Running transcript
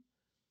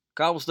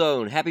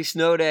Cobblestone, happy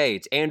snow day.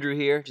 It's Andrew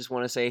here. Just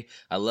want to say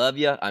I love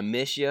you. I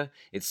miss you.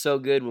 It's so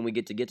good when we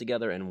get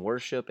together and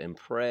worship and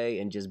pray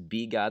and just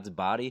be God's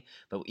body.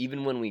 But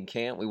even when we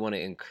can't, we want to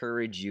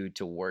encourage you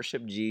to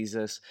worship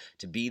Jesus,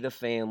 to be the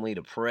family,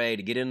 to pray,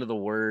 to get into the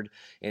Word.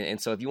 And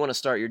so if you want to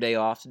start your day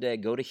off today,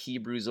 go to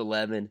Hebrews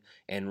 11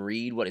 and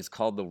read what is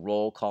called the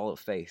roll call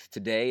of faith.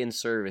 Today in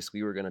service,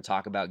 we were going to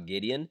talk about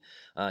Gideon.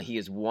 He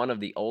is one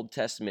of the Old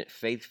Testament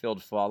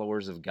faith-filled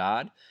followers of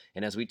God.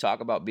 And as we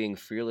talk about being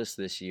fearless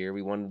this year,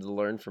 we wanted to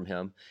learn from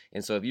him.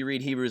 And so if you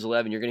read Hebrews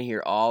 11, you're going to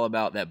hear all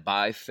about that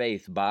by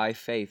faith, by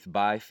faith,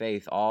 by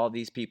faith. All of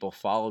these people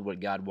followed what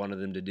God wanted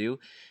them to do.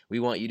 We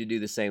want you to do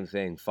the same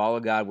thing.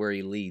 Follow God where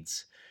he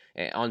leads.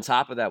 And on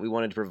top of that, we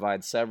wanted to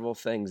provide several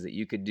things that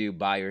you could do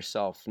by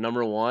yourself.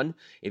 Number one,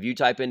 if you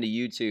type into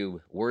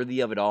YouTube,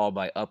 Worthy of It All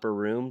by Upper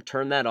Room,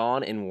 turn that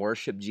on and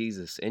worship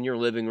Jesus in your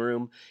living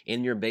room,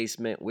 in your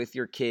basement, with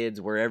your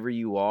kids, wherever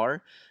you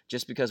are.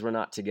 Just because we're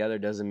not together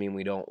doesn't mean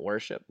we don't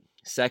worship.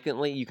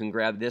 Secondly, you can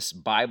grab this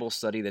Bible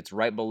study that's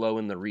right below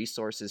in the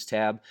resources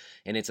tab,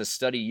 and it's a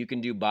study you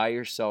can do by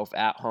yourself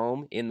at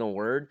home in the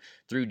Word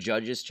through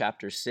Judges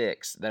chapter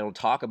 6 that'll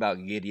talk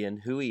about Gideon,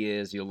 who he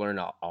is. You'll learn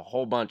a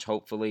whole bunch,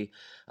 hopefully,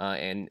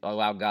 and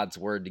allow God's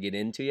Word to get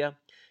into you.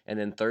 And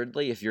then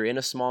thirdly, if you're in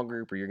a small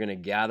group or you're going to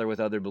gather with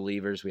other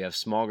believers, we have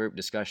small group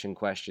discussion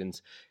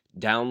questions.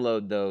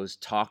 Download those,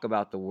 talk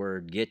about the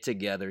Word, get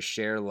together,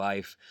 share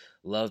life,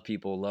 love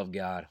people, love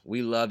God.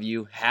 We love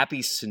you.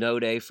 Happy snow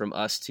day from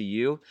us to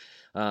you.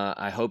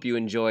 I hope you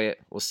enjoy it.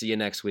 We'll see you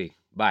next week.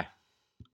 Bye.